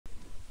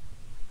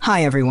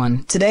Hi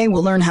everyone, today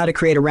we'll learn how to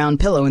create a round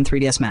pillow in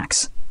 3ds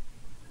Max.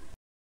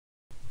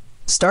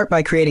 Start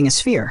by creating a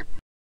sphere.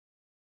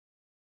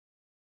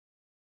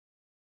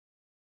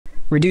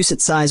 Reduce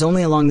its size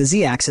only along the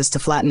z-axis to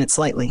flatten it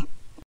slightly.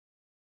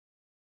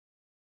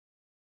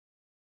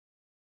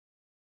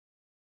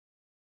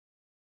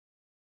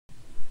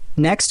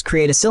 Next,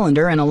 create a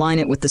cylinder and align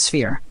it with the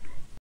sphere.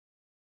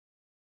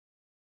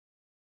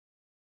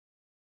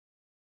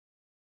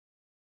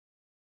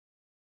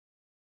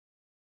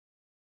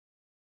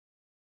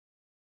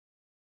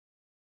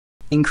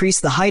 Increase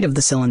the height of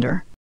the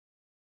cylinder.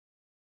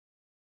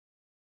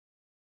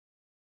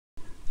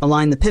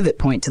 Align the pivot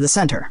point to the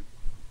center.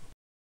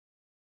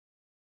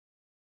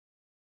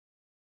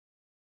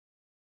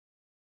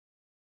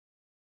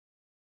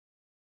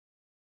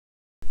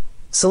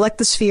 Select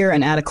the sphere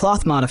and add a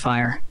cloth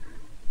modifier.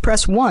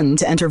 Press 1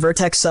 to enter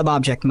vertex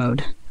sub-object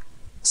mode.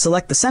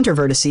 Select the center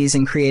vertices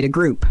and create a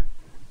group.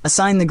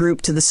 Assign the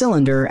group to the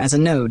cylinder as a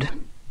node.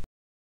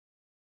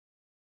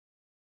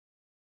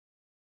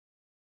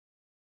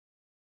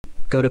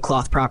 Go to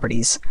Cloth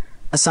Properties.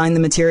 Assign the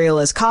material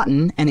as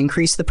cotton and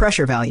increase the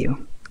pressure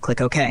value. Click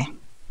OK.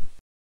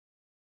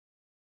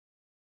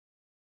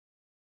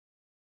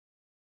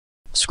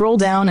 Scroll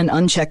down and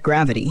uncheck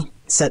Gravity.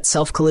 Set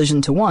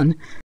Self-Collision to 1.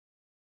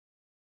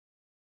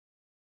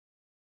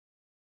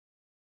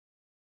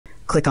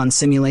 Click on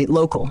Simulate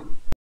Local.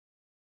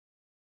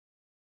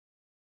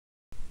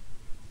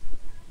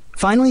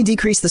 Finally,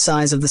 decrease the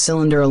size of the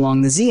cylinder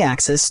along the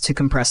z-axis to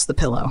compress the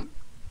pillow.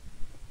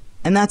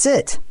 And that's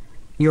it!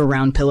 Your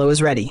round pillow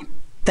is ready.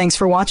 Thanks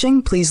for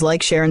watching. Please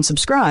like, share, and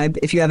subscribe.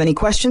 If you have any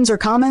questions or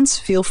comments,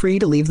 feel free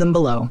to leave them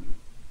below.